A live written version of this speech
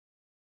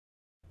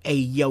Hey,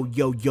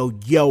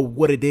 yo,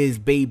 what it is,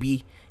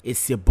 baby?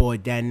 It's your boy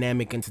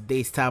Dynamic, and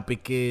today's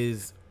topic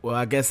is, well,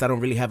 I guess I don't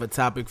really have a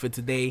topic for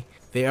today.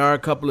 There are a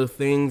couple of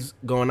things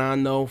going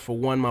on, though. For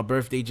one, my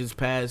birthday just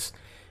passed,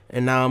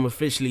 and now I'm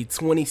officially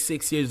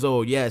 26 years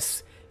old.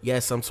 Yes,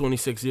 I'm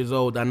 26 years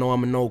old. I know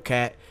I'm an old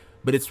cat,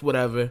 but it's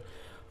whatever.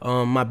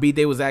 My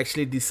B-Day was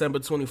actually December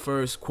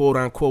 21st,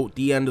 quote-unquote,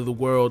 the end of the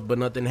world, but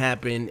nothing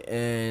happened,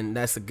 and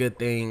that's a good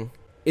thing.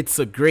 It's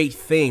a great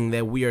thing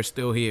that we are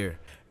still here.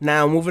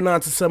 Now, moving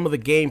on to some of the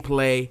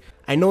gameplay,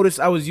 I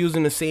noticed I was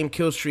using the same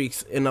kill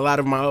streaks in a lot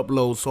of my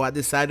uploads, so I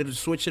decided to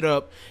switch it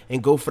up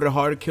and go for the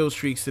harder kill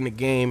streaks in the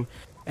game.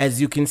 As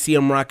you can see,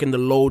 I'm rocking the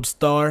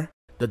Lodestar,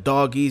 the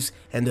Doggies,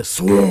 and the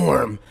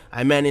Swarm.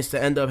 I managed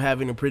to end up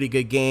having a pretty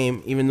good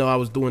game, even though I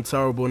was doing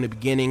terrible in the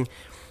beginning,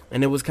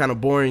 and it was kind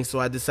of boring, so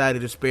I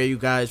decided to spare you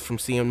guys from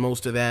seeing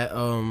most of that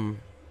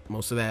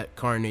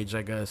carnage,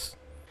 I guess.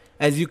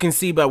 As you can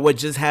see by what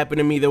just happened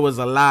to me, there was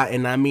a lot,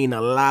 and I mean a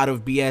lot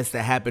of BS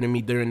that happened to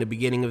me during the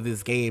beginning of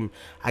this game.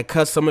 I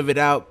cut some of it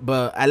out,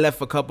 but I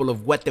left a couple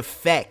of what the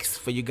facts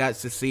for you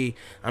guys to see.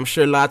 I'm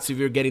sure lots of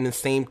you are getting the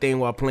same thing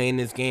while playing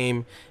this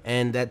game,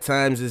 and at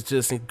times it's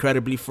just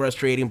incredibly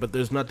frustrating, but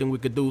there's nothing we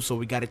could do, so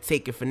we got to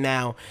take it for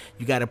now.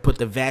 You got to put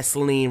the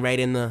Vaseline right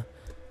in the...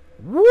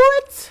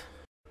 What?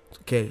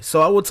 Okay,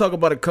 so I will talk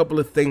about a couple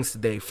of things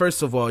today.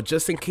 First of all,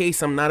 just in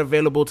case I'm not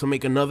available to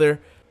make another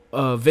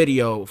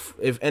video,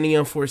 if any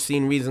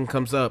unforeseen reason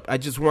comes up, I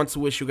just want to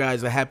wish you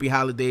guys a happy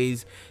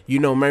holidays,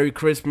 Merry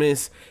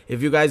Christmas.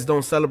 If you guys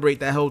don't celebrate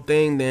that whole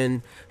thing,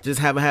 then just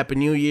have a happy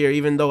new year,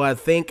 even though I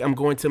think I'm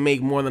going to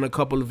make more than a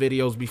couple of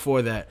videos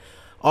before that.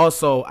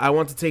 Also, I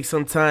want to take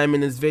some time in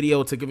this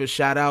video to give a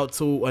shout out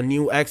to a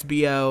new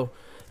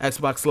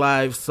Xbox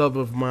Live sub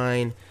of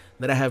mine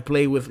that I have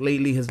played with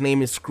lately. His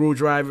name is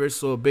Screwdriver,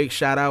 so a big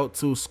shout out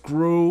to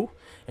Screw.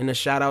 And a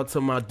shout out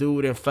to my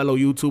dude and fellow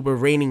YouTuber,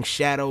 Raining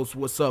Shadows.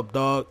 What's up,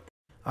 dog?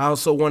 I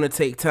also want to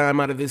take time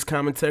out of this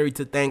commentary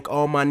to thank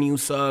all my new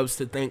subs,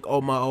 to thank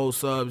all my old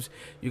subs.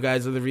 You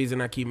guys are the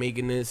reason I keep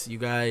making this. You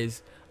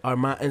guys are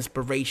my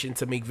inspiration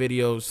to make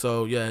videos.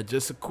 So, yeah,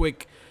 just a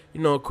quick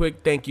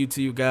thank you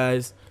to you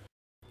guys.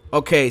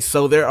 Okay,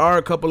 so there are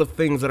a couple of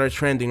things that are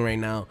trending right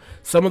now.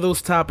 Some of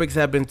those topics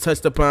have been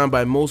touched upon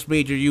by most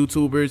major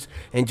YouTubers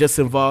and just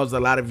involves a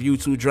lot of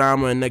YouTube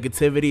drama and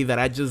negativity that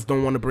I just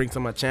don't want to bring to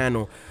my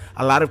channel.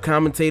 A lot of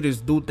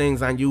commentators do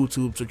things on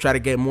YouTube to try to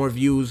get more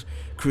views,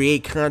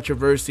 create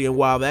controversy, and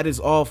while that is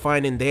all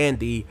fine and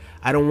dandy,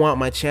 I don't want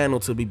my channel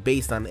to be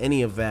based on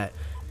any of that.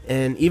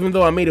 And even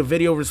though I made a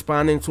video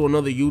responding to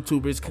another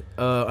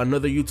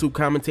YouTube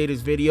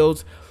commentator's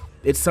videos,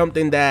 it's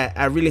something that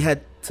I really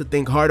had to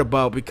think hard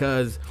about,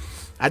 because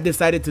I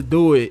decided to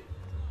do it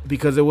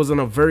because it was on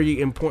a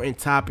very important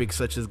topic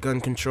such as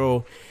gun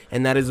control,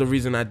 and that is the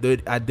reason I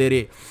did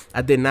it.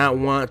 I did not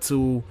want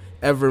to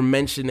ever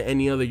mention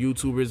any other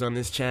YouTubers on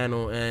this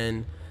channel,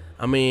 and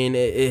I mean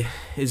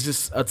it's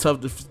just a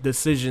tough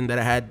decision that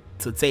I had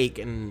to take,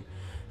 and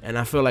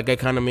I feel like I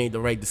kind of made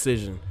the right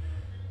decision.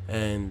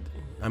 And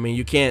I mean,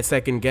 you can't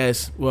second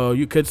guess. Well,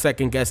 you could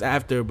second guess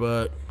after,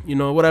 but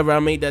whatever, I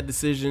made that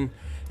decision,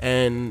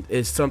 and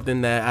it's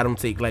something that I don't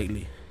take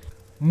lightly.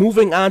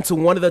 Moving on to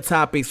one of the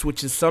topics,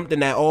 which is something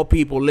that all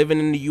people living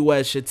in the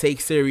U.S. should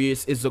take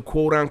serious, is the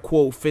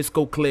quote-unquote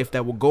fiscal cliff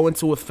that will go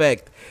into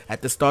effect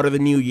at the start of the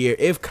new year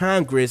if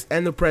Congress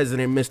and the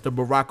President, Mr.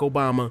 Barack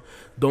Obama,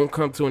 don't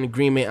come to an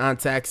agreement on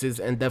taxes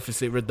and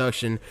deficit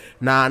reduction.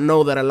 Now, I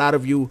know that a lot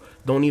of you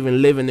don't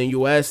even live in the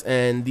U.S.,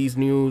 and this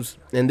news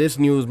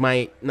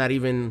might not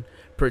even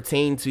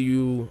pertain to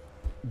you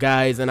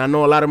guys, and I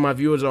know a lot of my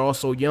viewers are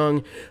also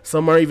young.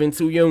 Some are even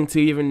too young to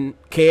even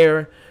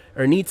care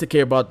or need to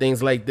care about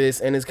things like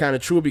this, and it's kind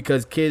of true,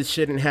 because kids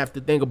shouldn't have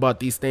to think about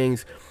these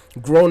things.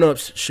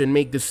 Grown-ups should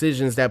make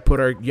decisions that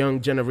put our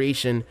young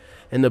generation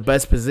in the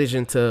best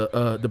position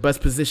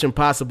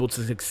possible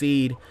to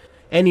succeed.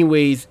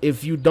 Anyways,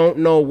 if you don't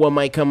know what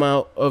might come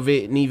out of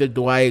it, neither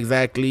do I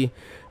exactly.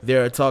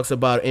 There are talks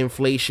about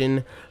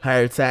inflation,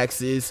 higher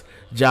taxes,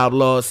 job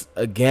loss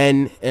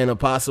again, and a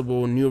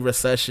possible new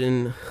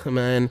recession.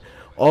 Man,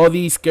 all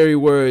these scary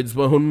words,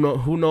 but who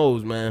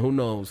knows, man? Who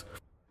knows?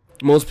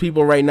 Most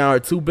people right now are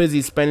too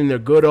busy spending their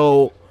good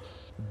old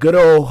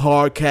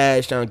hard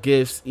cash on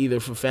gifts,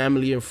 either for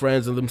family and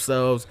friends or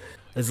themselves.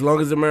 As long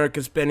as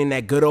America's spending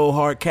that good old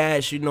hard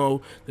cash, the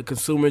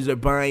consumers are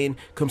buying,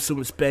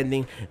 consumer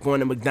spending,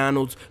 going to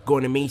McDonald's,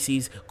 going to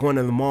Macy's, going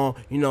to the mall,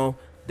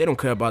 they don't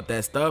care about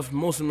that stuff.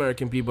 Most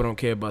American people don't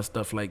care about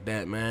stuff like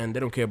that, man. They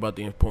don't care about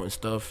the important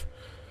stuff.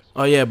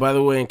 Oh yeah, by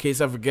the way, in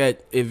case I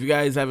forget, if you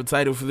guys have a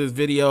title for this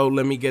video,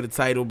 let me get a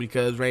title,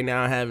 because right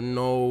now I have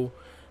no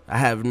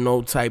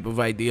type of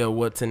idea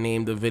what to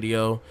name the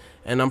video,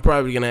 and I'm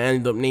probably gonna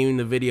end up naming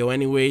the video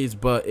anyways.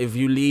 But if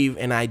you leave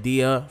an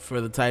idea for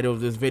the title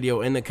of this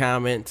video in the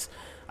comments,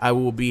 I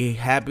will be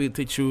happy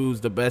to choose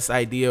the best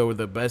idea or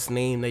the best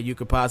name that you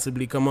could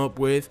possibly come up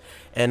with,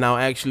 and I'll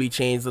actually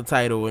change the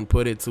title and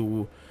put it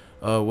to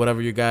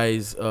whatever you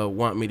guys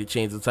want me to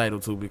change the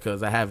title to,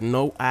 because I have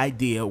no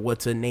idea what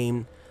to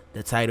name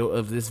the title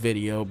of this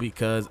video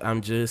because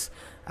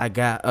I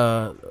got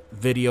a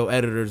video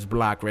editor's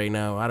block right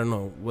now. I don't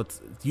know what's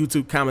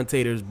YouTube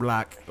commentator's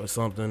block or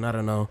something. I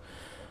don't know.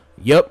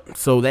 Yep,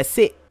 so that's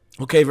it.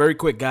 Okay, very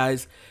quick,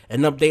 guys.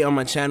 An update on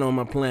my channel and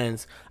my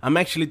plans. I'm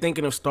actually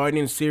thinking of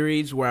starting a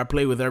series where I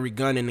play with every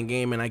gun in the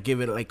game and I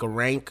give it like a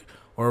rank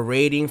or a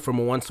rating from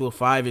a 1 to a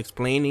 5,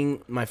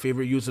 explaining my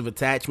favorite use of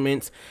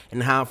attachments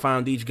and how I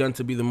found each gun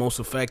to be the most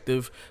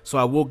effective. So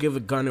I will give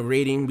a gun a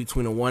rating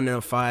between a 1 and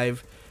a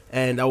 5.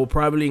 And I will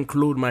probably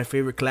include my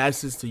favorite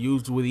classes to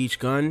use with each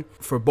gun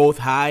for both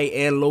high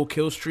and low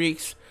kill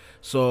streaks.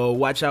 So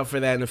watch out for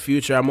that in the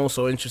future. I'm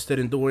also interested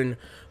in doing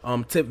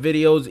tip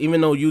videos,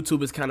 even though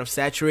YouTube is kind of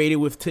saturated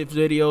with tip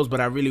videos, but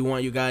I really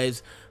want you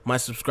guys, my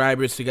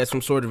subscribers, to get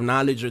some sort of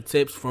knowledge or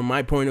tips from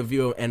my point of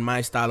view and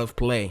my style of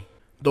play.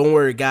 Don't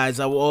worry, guys,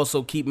 I will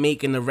also keep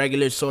making the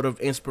regular sort of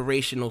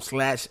inspirational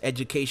 /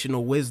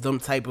 educational wisdom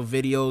type of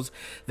videos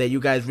that you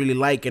guys really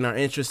like and are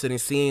interested in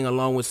seeing,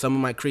 along with some of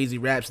my crazy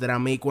raps that I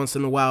make once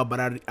in a while,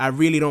 but I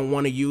really don't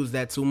want to use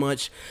that too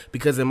much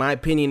because in my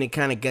opinion it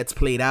kind of gets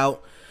played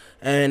out.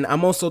 And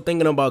I'm also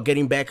thinking about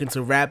getting back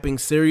into rapping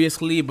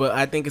seriously, but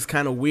I think it's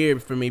kind of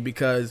weird for me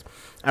because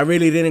I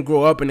really didn't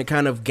grow up in the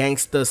kind of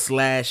gangster /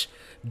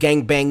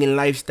 gang-banging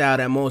lifestyle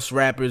that most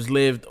rappers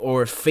lived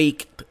or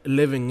faked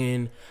living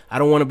in. I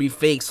don't want to be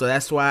fake, so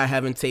that's why I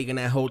haven't taken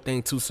that whole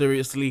thing too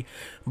seriously.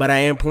 But I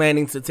am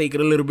planning to take it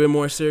a little bit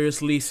more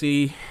seriously.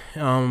 See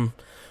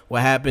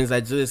what happens.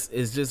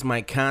 It's just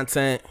my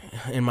content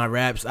in my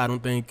raps. I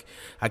don't think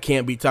I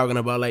can't be talking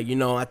about like, you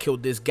know, I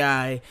killed this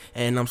guy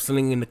and I'm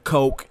slinging the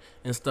coke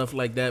and stuff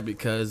like that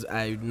because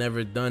I've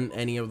never done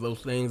any of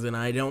those things and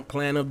I don't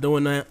plan on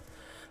doing that.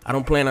 I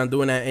don't plan on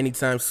doing that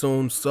anytime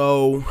soon.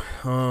 So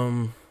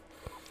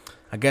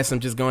I guess I'm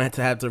just going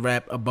to have to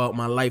rap about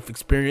my life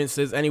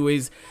experiences.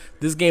 Anyways,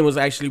 this game was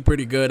actually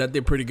pretty good. I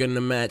did pretty good in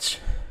the match.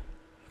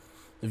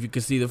 If you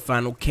can see the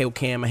final kill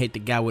cam, I hit the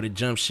guy with a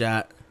jump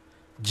shot.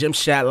 Jump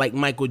shot like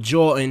Michael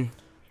Jordan.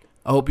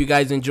 I hope you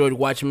guys enjoyed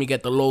watching me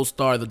get the low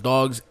star, the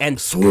dogs, and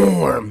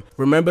swarm.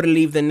 Remember to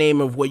leave the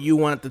name of what you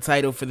want the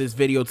title for this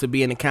video to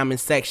be in the comment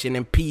section.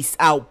 And peace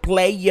out,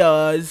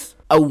 players.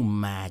 Oh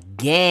my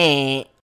god.